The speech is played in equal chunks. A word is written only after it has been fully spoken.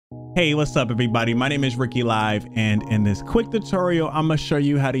Hey, what's up everybody? My name is Live, and in this quick tutorial, I'm gonna show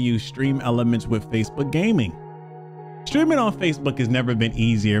you how to use StreamElements with Facebook Gaming. Streaming on Facebook has never been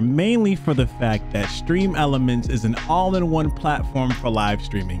easier, mainly for the fact that StreamElements is an all-in-one platform for live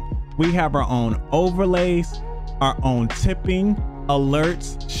streaming. We have our own overlays, our own tipping,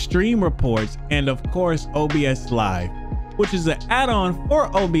 alerts, stream reports, and of course, OBS.Live, which is an add-on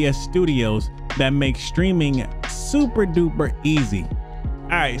for OBS Studios that makes streaming super duper easy.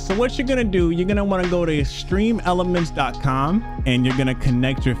 All right, so what you're gonna do, you're gonna wanna go to StreamElements.com and you're gonna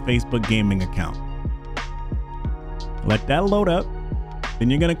connect your Facebook gaming account. Let that load up. Then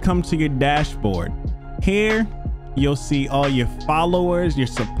you're gonna come to your dashboard. Here, you'll see all your followers, your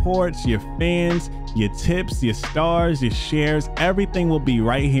supports, your fans, your tips, your stars, your shares, everything will be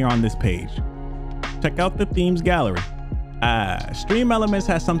right here on this page. Check out the themes gallery. StreamElements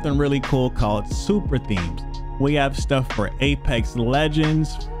has something really cool called SuperThemes. We have stuff for Apex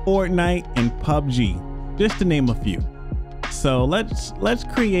Legends, Fortnite, and PUBG, just to name a few. So let's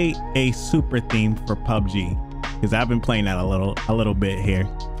create a super theme for PUBG, because I've been playing that a little bit here.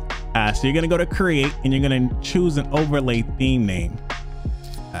 So you're gonna go to create and you're gonna choose an overlay theme name.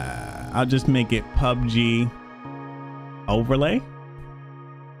 I'll just make it PUBG overlay.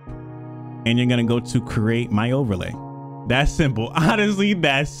 And you're gonna go to create my overlay. That's simple. Honestly,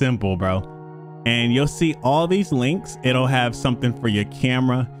 that's simple, bro. And you'll see all these links. It'll have something for your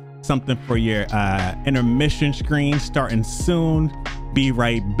camera, something for your intermission screen, starting soon, be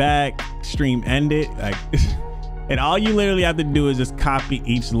right back, stream ended. Like, and all you literally have to do is just copy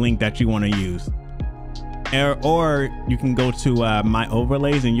each link that you want to use. Or you can go to my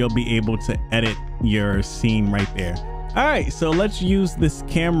overlays and you'll be able to edit your scene right there. All right, so let's use this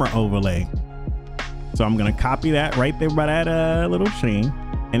camera overlay. So I'm gonna copy that right there by that little chain.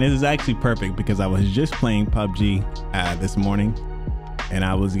 And this is actually perfect because I was just playing PUBG this morning and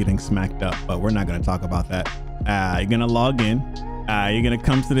I was getting smacked up, but we're not going to talk about that. You're going to log in. You're going to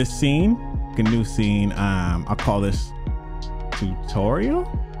come to this scene, a new scene. I'll call this tutorial.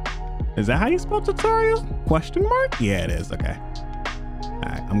 Is that how you spell tutorial? Question mark? Yeah, it is. Okay. All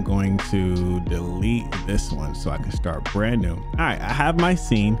right, I'm going to delete this one so I can start brand new. All right, I have my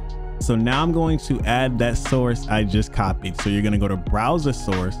scene. So now I'm going to add that source I just copied. So you're going to go to browser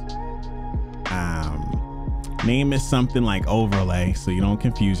source, name it something like overlay so you don't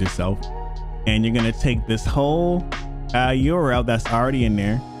confuse yourself. And you're going to take this whole URL that's already in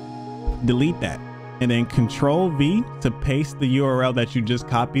there, delete that, and then Control V to paste the URL that you just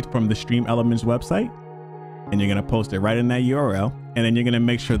copied from the StreamElements website. And you're going to post it right in that URL. And then you're going to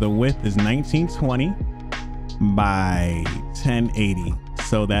make sure the width is 1920 by 1080.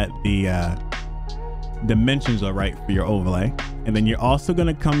 So that the dimensions are right for your overlay. And then you're also going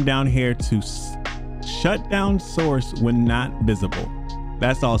to come down here to shut down source when not visible.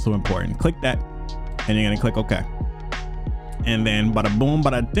 That's also important. Click that and you're going to click OK. And then bada boom,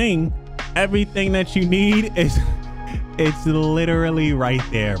 bada ding, everything that you need is it's literally right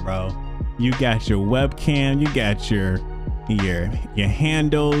there, bro. You got your webcam, you got your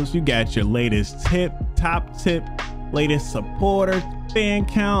handles, you got your latest tip, top tip, latest supporter, fan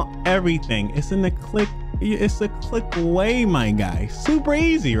count, everything. It's in the click. It's a click away, my guy. Super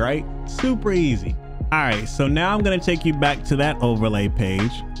easy, right? Super easy. All right, so now I'm gonna take you back to that overlay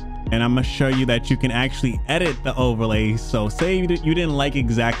page and I'm gonna show you that you can actually edit the overlay. So say you didn't like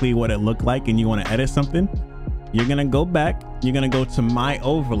exactly what it looked like and you want to edit something, you're gonna go back, you're gonna go to my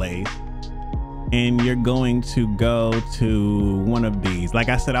overlays and you're going to go to one of these. Like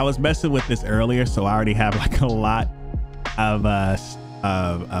I said, I was messing with this earlier, so I already have like a lot of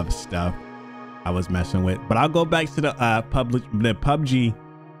stuff I was messing with, but I'll go back to the PUBG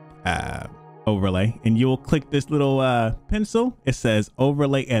overlay and you'll click this little pencil. It says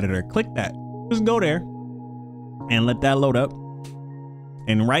overlay editor. Click that. Just go there and let that load up.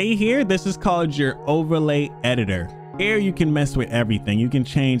 And right here, this is called your overlay editor. Here you can mess with everything. You can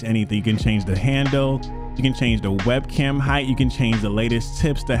change anything. You can change the handle, you can change the webcam height, you can change the latest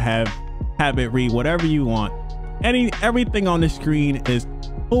tips to have it read whatever you want. Everything on the screen is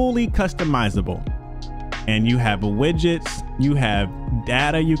fully customizable. And you have widgets, you have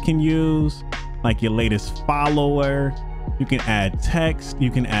data you can use, like your latest follower. You can add text, you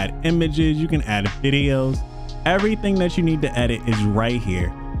can add images, you can add videos. Everything that you need to edit is right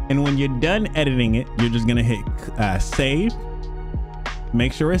here. And when you're done editing it, you're just gonna hit save,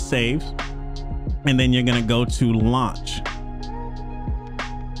 make sure it saves, and then you're gonna go to launch.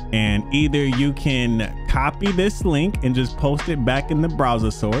 And either you can copy this link and just post it back in the browser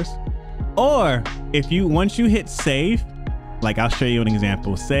source, or once you hit save, like I'll show you an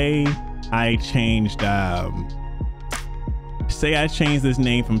example. Say I changed say I change this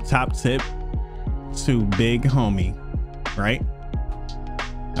name from Top Tip to Big Homie, right?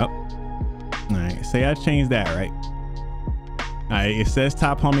 Oh, all right. Say I change that, right? All right, it says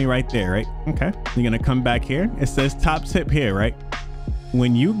Top Homie right there, right? Okay, you're gonna come back here. It says Top Tip here, right?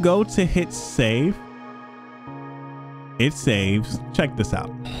 When you go to hit save, it saves. Check this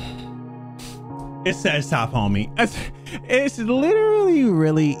out. It says Top Homie. It's literally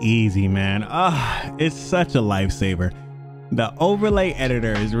really easy, man. It's such a lifesaver. The overlay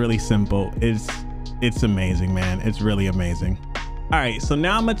editor is really simple. It's amazing, man. It's really amazing. All right, so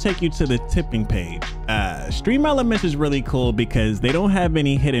now I'm gonna take you to the tipping page. StreamElements is really cool because they don't have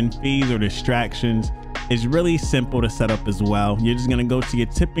any hidden fees or distractions. It's really simple to set up as well. You're just gonna go to your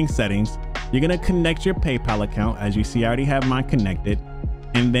tipping settings. You're gonna connect your PayPal account. As you see, I already have mine connected.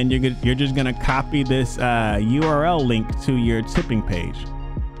 And then you're just gonna copy this URL link to your tipping page.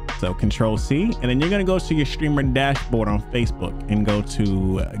 So Control C, and then you're gonna go to your streamer dashboard on Facebook and go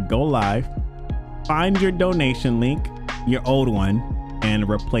to Go Live, find your donation link, your old one, and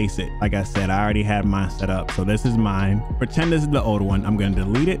replace it. Like I said, I already had mine set up. So this is mine. Pretend this is the old one. I'm gonna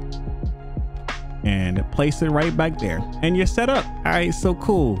delete it and place it right back there. And you're set up. All right, so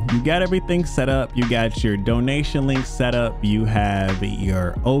cool. You got everything set up. You got your donation link set up. You have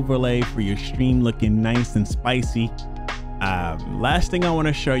your overlay for your stream looking nice and spicy. Last thing I want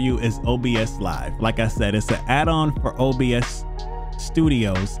to show you is OBS.Live. Like I said, it's an add-on for OBS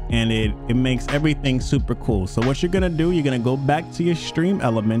Studios, and it makes everything super cool. So what you're gonna do, you're gonna go back to your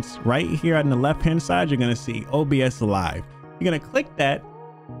StreamElements. Right here on the left hand side, you're gonna see OBS.Live. You're gonna click that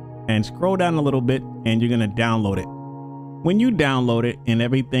and scroll down a little bit, and you're gonna download it. When you download it and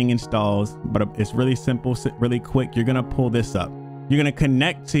everything installs, but it's really simple, really quick, you're gonna pull this up. You're gonna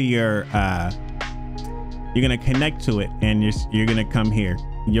connect to your you're gonna connect to it, and you're gonna come here.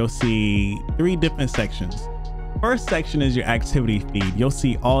 You'll see 3 different sections. First section is your activity feed. You'll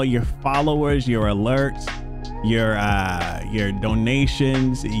see all your followers, your alerts, your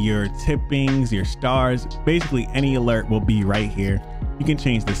donations, your tippings, your stars. Basically any alert will be right here. You can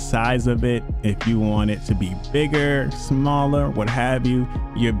change the size of it if you want it to be bigger, smaller, what have you.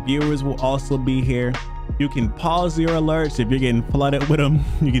 Your viewers will also be here. You can pause your alerts if you're getting flooded with them.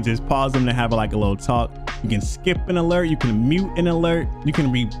 You can just pause them to have like a little talk. You can skip an alert. You can mute an alert. You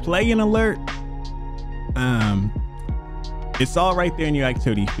can replay an alert. It's all right there in your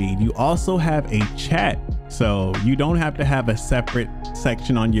activity feed. You also have a chat, so you don't have to have a separate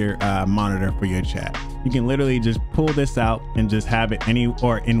section on your monitor for your chat. You can literally just pull this out and just have it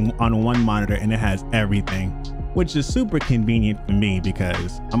on one monitor, and it has everything, which is super convenient for me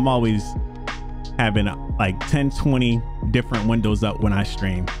because I'm always having like 10-20 different windows up when I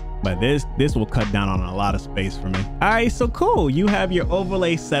stream. But this will cut down on a lot of space for me. All right, so cool. You have your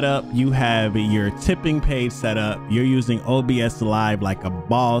overlay set up. You have your tipping page set up. You're using OBS.Live like a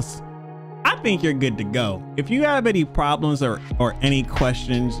boss. I think you're good to go. If you have any problems or any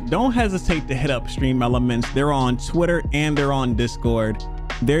questions, don't hesitate to hit up StreamElements. They're on Twitter and they're on Discord.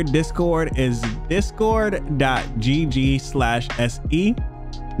 Their Discord is discord.gg/SE.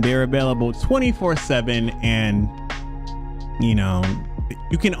 They're available 24/7, and you know,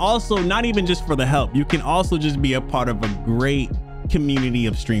 you can also, not even just for the help, you can also just be a part of a great community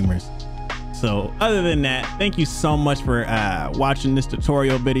of streamers. So other than that, thank you so much for watching this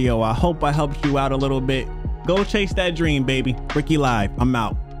tutorial video. I hope I helped you out a little bit. Go chase that dream, baby. Ricky Live, I'm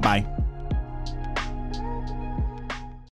out. Bye.